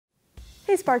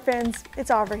Hey Spark fans, it's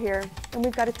Aubrey here, and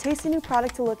we've got a tasty new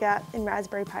product to look at in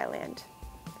Raspberry Pi land.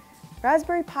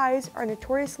 Raspberry Pis are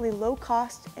notoriously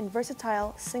low-cost and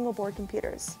versatile single-board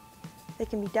computers. They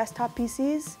can be desktop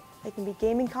PCs, they can be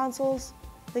gaming consoles,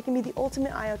 they can be the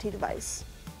ultimate IoT device.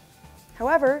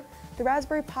 However, the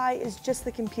Raspberry Pi is just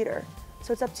the computer,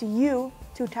 so it's up to you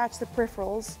to attach the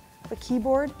peripherals of a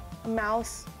keyboard, a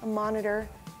mouse, a monitor,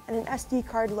 and an SD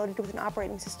card loaded with an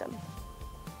operating system.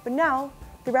 But now,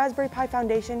 the Raspberry Pi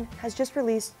Foundation has just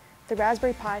released the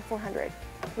Raspberry Pi 400,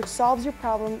 which solves your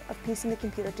problem of piecing the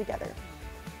computer together.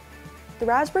 The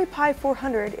Raspberry Pi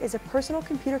 400 is a personal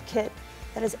computer kit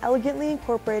that has elegantly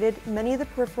incorporated many of the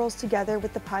peripherals together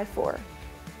with the Pi 4.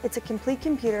 It's a complete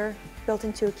computer built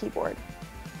into a keyboard.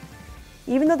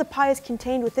 Even though the Pi is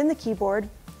contained within the keyboard,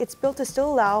 it's built to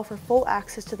still allow for full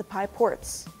access to the Pi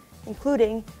ports,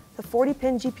 including the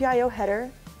 40-pin GPIO header,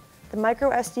 the micro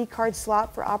SD card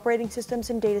slot for operating systems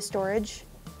and data storage,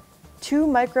 2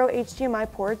 micro HDMI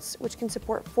ports which can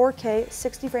support 4K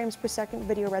 60 frames per second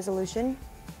video resolution,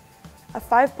 a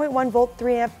 5.1 volt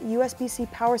 3 amp USB-C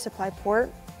power supply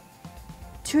port,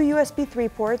 2 USB 3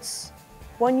 ports,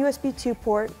 1 USB 2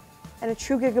 port, and a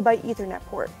true Gigabit Ethernet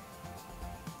port.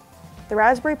 The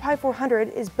Raspberry Pi 400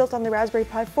 is built on the Raspberry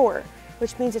Pi 4,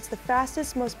 which means it's the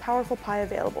fastest, most powerful Pi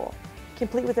available,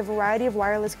 complete with a variety of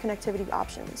wireless connectivity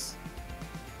options.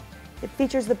 It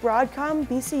features the Broadcom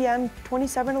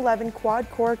BCM2711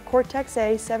 quad-core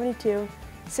Cortex-A 72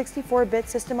 64-bit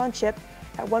system-on-chip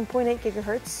at 1.8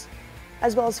 GHz,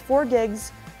 as well as 4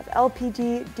 gigs of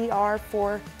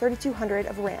LPDDR4 3200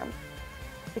 of RAM.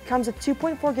 It comes with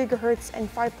 2.4 GHz and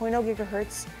 5.0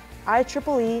 GHz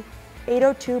IEEE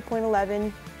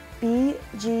 802.11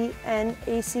 BGN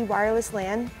AC wireless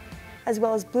LAN, as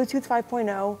well as Bluetooth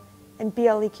 5.0 and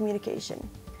BLE communication.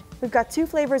 We've got 2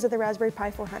 flavors of the Raspberry Pi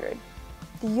 400.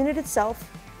 The unit itself,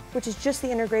 which is just the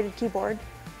integrated keyboard,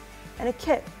 and a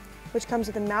kit, which comes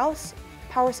with a mouse,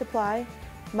 power supply,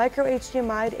 micro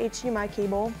HDMI to HDMI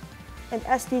cable, and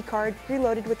SD card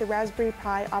preloaded with the Raspberry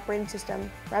Pi operating system,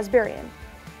 Raspberry.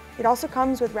 It also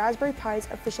comes with Raspberry Pi's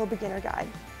official beginner guide.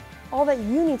 All that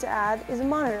you need to add is a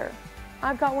monitor.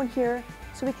 I've got one here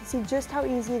so we can see just how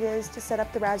easy it is to set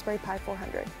up the Raspberry Pi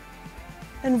 400.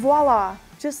 And voila!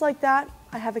 Just like that,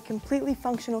 I have a completely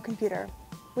functional computer,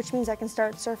 which means I can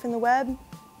start surfing the web,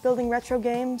 building retro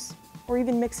games, or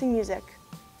even mixing music.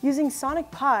 Using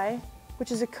Sonic Pi,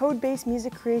 which is a code-based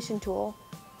music creation tool,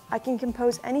 I can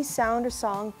compose any sound or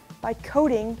song by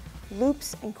coding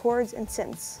loops and chords and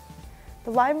synths.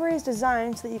 The library is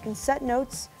designed so that you can set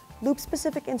notes, loop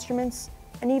specific instruments,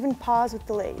 and even pause with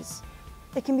delays.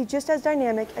 It can be just as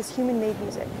dynamic as human-made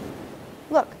music.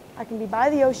 Look, I can be by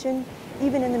the ocean,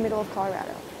 even in the middle of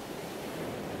Colorado.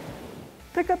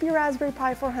 Pick up your Raspberry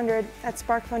Pi 400 at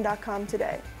sparkfun.com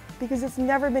today, because it's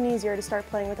never been easier to start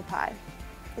playing with a Pi.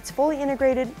 It's fully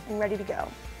integrated and ready to go.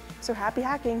 So happy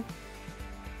hacking!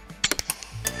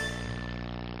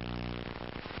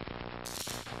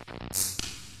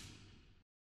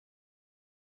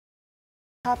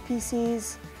 Top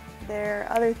PCs, they're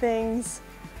other things.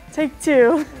 Take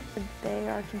 2. They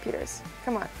are computers.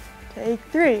 Come on. Take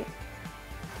 3.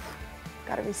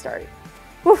 Gotta restart.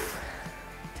 Woof.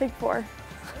 Take 4.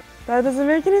 That doesn't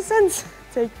make any sense.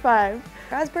 Take 5.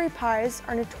 Raspberry Pis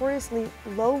are notoriously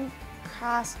low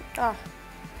cost.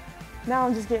 Now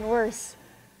I'm just getting worse.